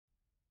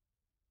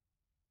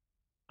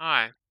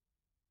Hi,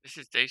 this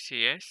is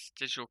DCS,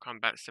 Digital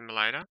Combat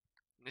Simulator.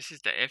 And this is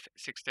the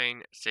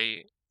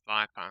F-16C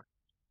Viper.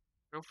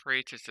 Feel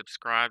free to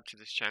subscribe to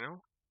this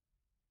channel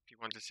if you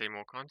want to see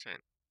more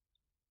content.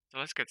 So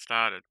let's get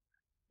started.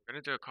 We're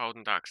going to do a cold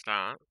and dark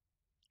start.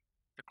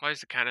 To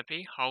close the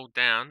canopy, hold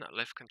down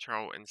left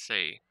control and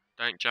C.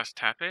 Don't just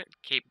tap it,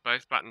 keep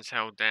both buttons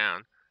held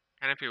down.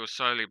 Canopy will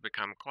slowly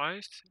become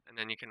closed and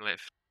then you can let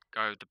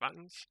go of the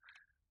buttons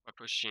by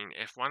pushing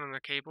F1 on the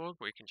keyboard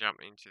where you can jump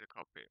into the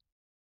cockpit.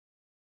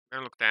 I'm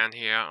going to look down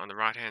here on the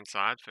right hand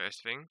side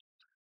first thing.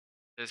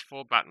 There's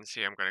 4 buttons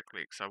here I'm going to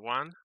click. So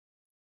 1,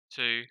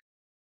 2,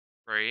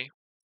 3, and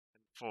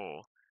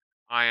 4.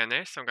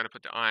 INS, I'm going to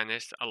put the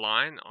INS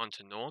align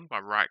onto norm by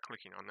right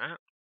clicking on that.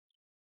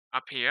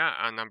 Up here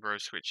are a number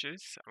of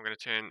switches. I'm going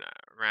to turn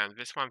around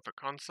this one for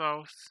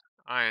consoles,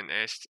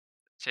 INS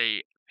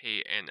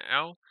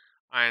TPNL,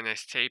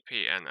 INS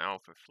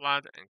TPNL for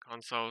flood, and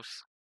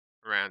consoles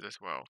around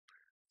as well.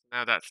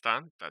 Now that's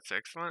done, that's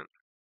excellent.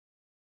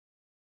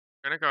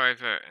 I'm going to go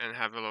over and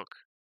have a look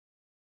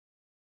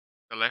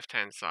the left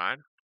hand side.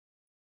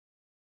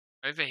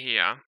 Over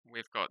here,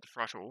 we've got the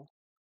throttle.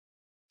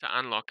 To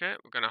unlock it,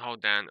 we're going to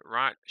hold down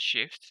right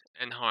shift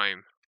and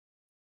home.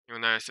 You'll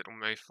notice it will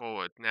move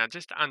forward. Now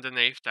just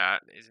underneath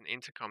that is an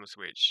intercom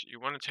switch. You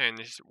want to turn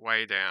this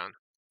way down.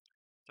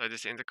 So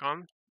this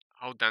intercom,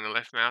 hold down the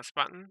left mouse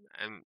button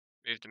and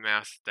move the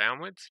mouse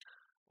downwards,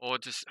 or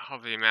just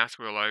hover your mouse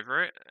wheel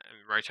over it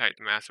and rotate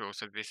the mouse wheel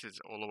so this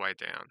is all the way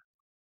down.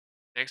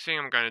 Next thing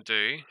I'm going to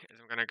do is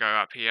I'm going to go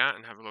up here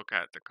and have a look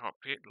at the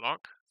cockpit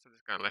lock. So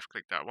just going to left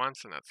click that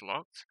once and that's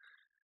locked.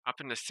 Up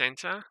in the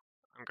center,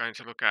 I'm going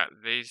to look at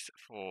these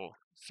 4.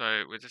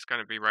 So we're just going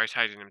to be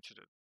rotating them to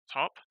the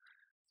top.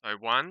 So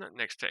 1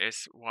 next to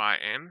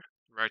SYM,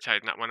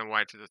 rotating that one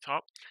away to the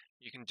top.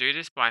 You can do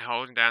this by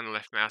holding down the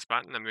left mouse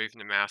button and moving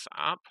the mouse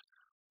up,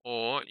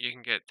 or you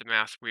can get the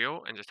mouse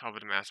wheel and just hover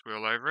the mouse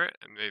wheel over it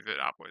and move it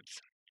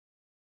upwards.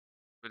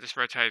 We're just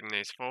rotating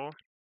these 4.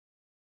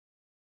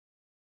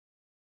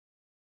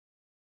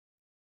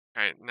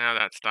 Okay, now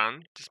that's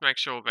done. Just make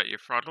sure that your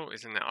throttle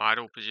is in the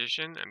idle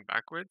position and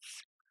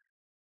backwards.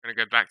 I'm going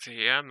to go back to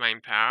here, main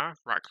power,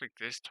 right click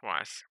this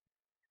twice.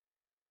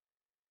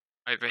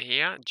 Over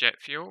here, jet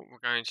fuel, we're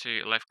going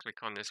to left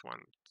click on this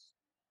one.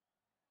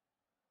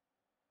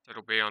 So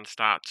it'll be on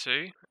start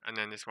 2, and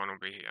then this one will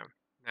be here.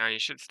 Now you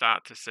should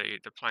start to see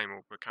the plane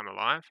will become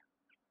alive.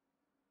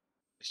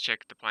 Let's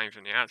check the plane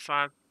from the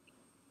outside.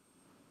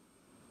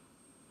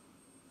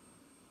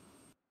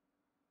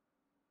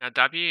 Now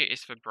W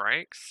is for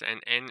brakes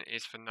and N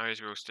is for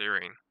nose wheel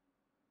steering.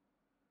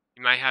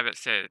 You may have it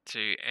set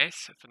to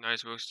S for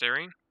nose wheel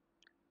steering.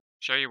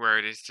 Show you where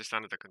it is just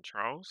under the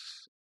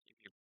controls.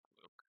 If you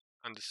look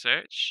under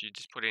search, you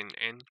just put in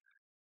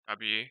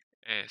NWS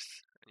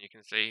and you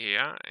can see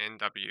here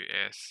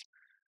NWS.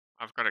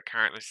 I've got it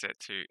currently set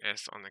to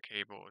S on the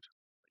keyboard.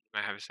 You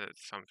may have it set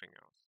to something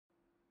else.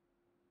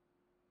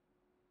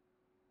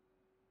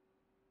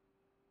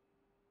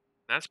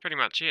 That's pretty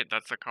much it.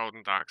 That's the cold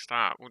and dark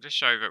start. We'll just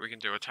show that we can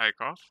do a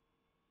takeoff.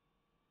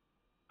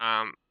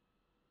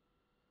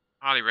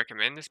 Highly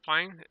recommend this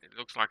plane. It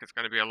looks like it's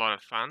going to be a lot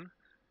of fun.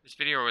 This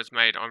video was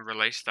made on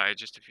release day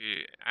just a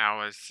few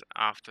hours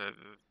after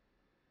the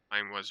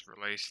plane was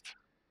released.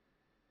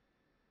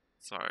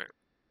 So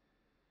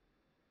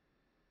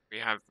we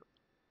have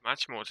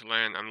much more to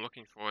learn. I'm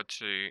looking forward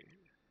to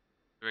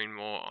doing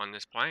more on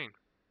this plane.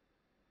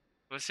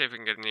 Let's see if we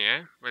can get in the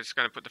air. We're just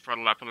going to put the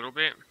throttle up a little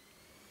bit.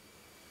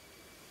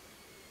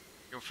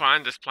 You'll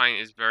find this plane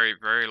is very,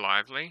 very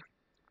lively.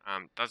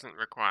 Doesn't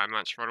require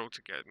much throttle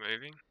to get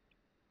moving.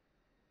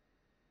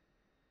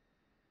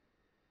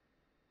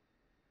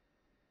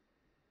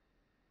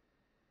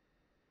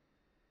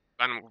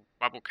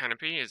 Bubble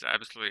canopy is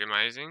absolutely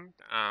amazing.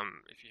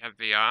 If you have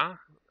VR,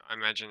 I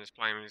imagine this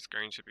plane is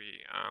going to be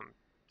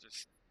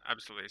just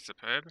absolutely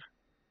superb.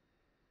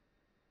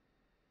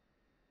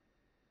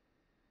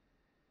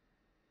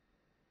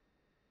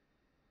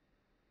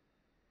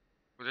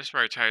 We'll just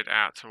rotate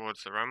out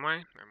towards the runway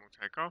and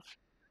we'll take off.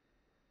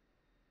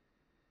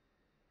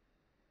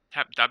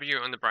 Tap W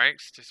on the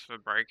brakes just for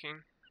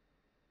braking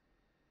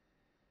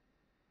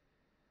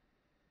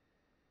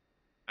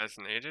as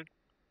needed.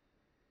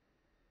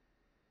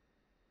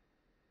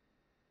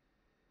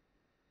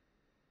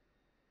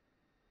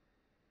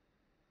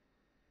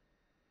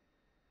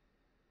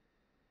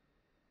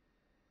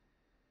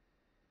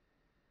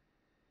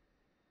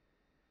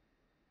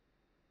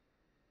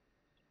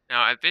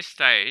 Now at this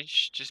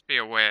stage, just be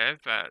aware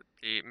that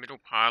the middle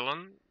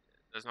pylon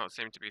does not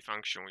seem to be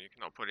functional. You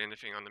cannot put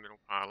anything on the middle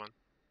pylon.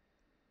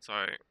 So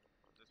I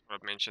just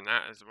want to mention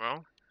that as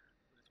well.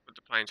 Let's put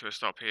the plane to a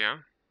stop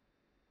here.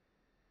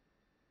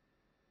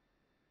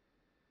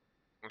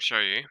 We'll show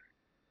you.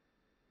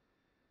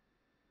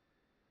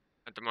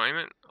 At the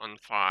moment, on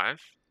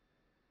 5,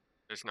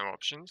 there's no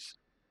options.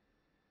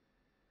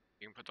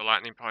 You can put the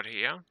lightning pod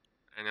here,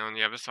 and then on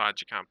the other side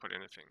you can't put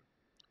anything.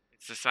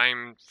 It's the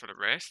same for the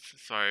rest,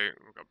 so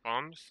we've got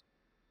bombs,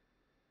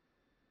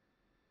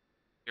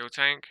 fuel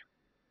tank,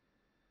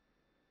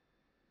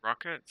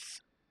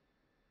 rockets.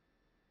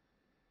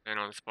 Then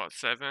on spot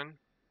 7,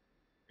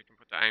 we can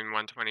put the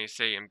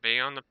AIM-120C and B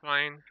on the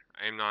plane,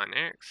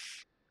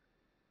 AIM-9X,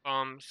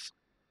 bombs,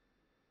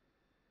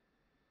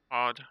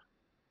 pod,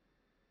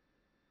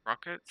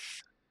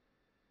 rockets.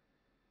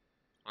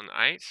 On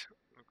 8,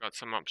 we've got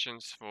some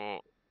options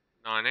for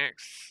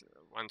 9X,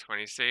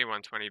 120C,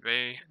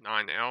 120B,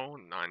 9L,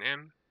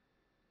 9M,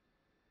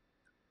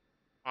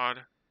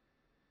 pod,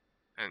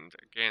 and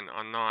again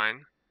on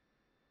 9,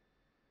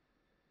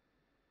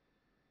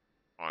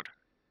 pod.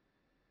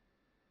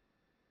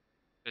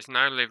 There's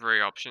no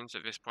livery options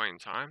at this point in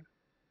time.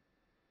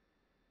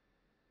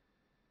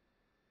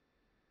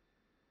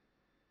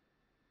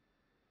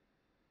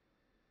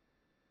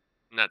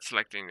 And that's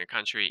selecting the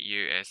country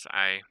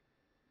USA.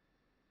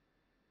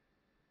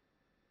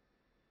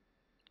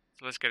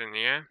 So let's get in the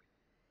air.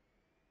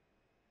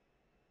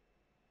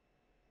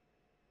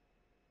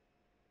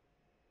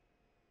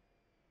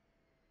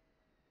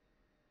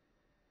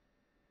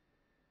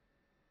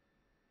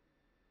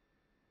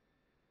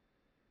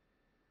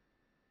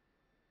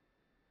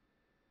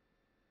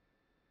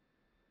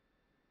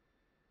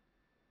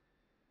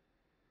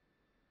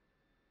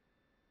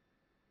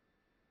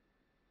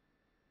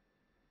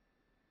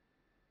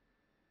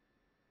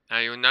 Now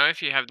you'll know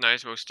if you have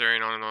nose wheel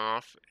steering on and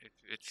off if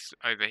it's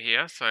over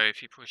here. So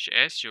if you push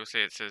S, you'll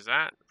see it says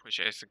that. Push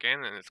S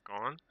again and it's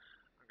gone.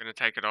 I'm going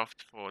to take it off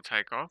for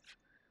takeoff.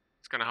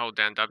 It's going to hold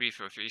down W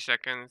for a few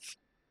seconds.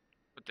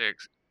 Put the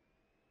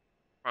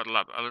throttle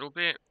up a little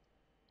bit.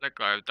 Let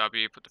go of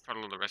W, put the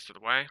throttle the rest of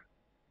the way.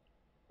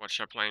 Watch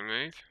our plane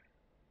move.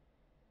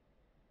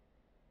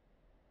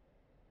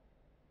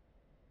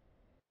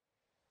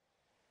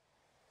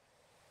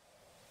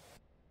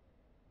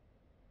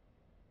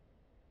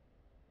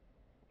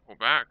 Pull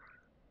back.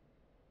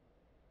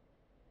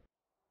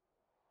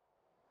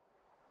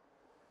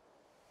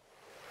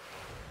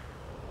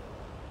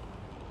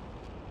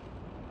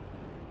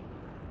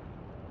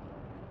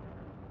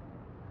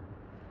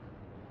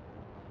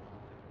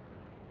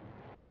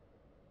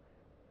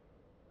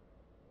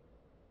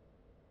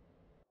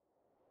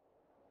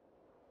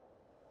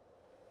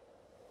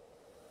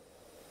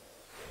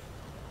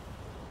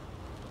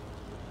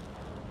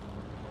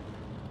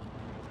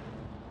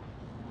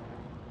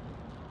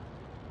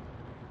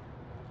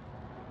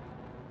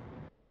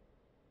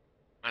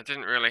 I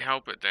didn't really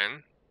help it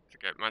then to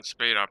get much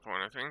speed up or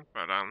anything,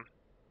 but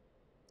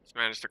just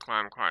managed to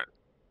climb quite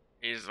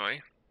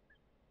easily.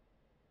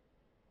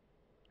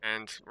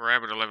 And we're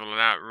able to level it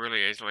out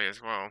really easily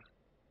as well.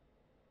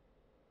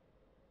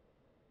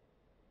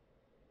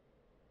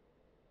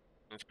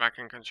 It's back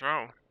in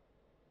control.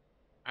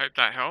 I hope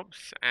that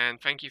helps, and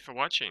thank you for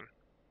watching.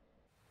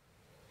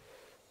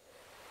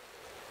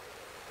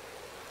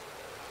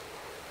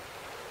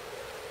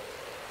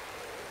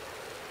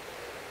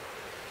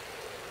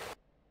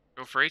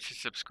 Feel free to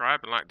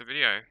subscribe and like the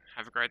video.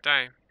 Have a great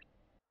day.